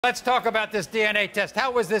Let's talk about this DNA test. How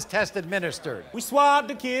was this test administered? We swabbed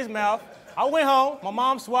the kid's mouth. I went home, my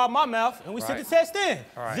mom swabbed my mouth, and we sent the test in.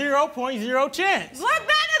 0.0 chance. Look,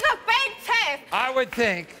 that is a fake test. I would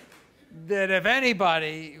think that if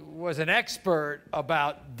anybody was an expert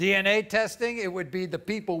about DNA testing, it would be the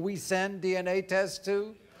people we send DNA tests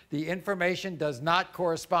to. The information does not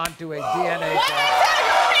correspond to a DNA test.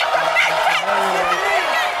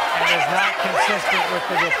 And is not consistent with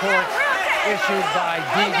the reports issued by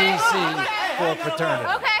DVC for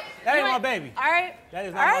paternity. Okay. That ain't my baby. All right. That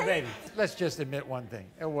is not my baby. Let's just admit one thing.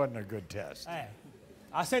 It wasn't a good test. Hey,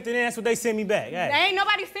 I sent it in, that's what they sent me back. Hey. There ain't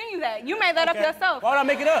nobody seen you that. You made that up yourself. Why would I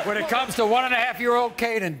make it up? When it comes to 1.5-year-old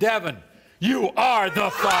Kate and Devin, you are the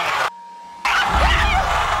father.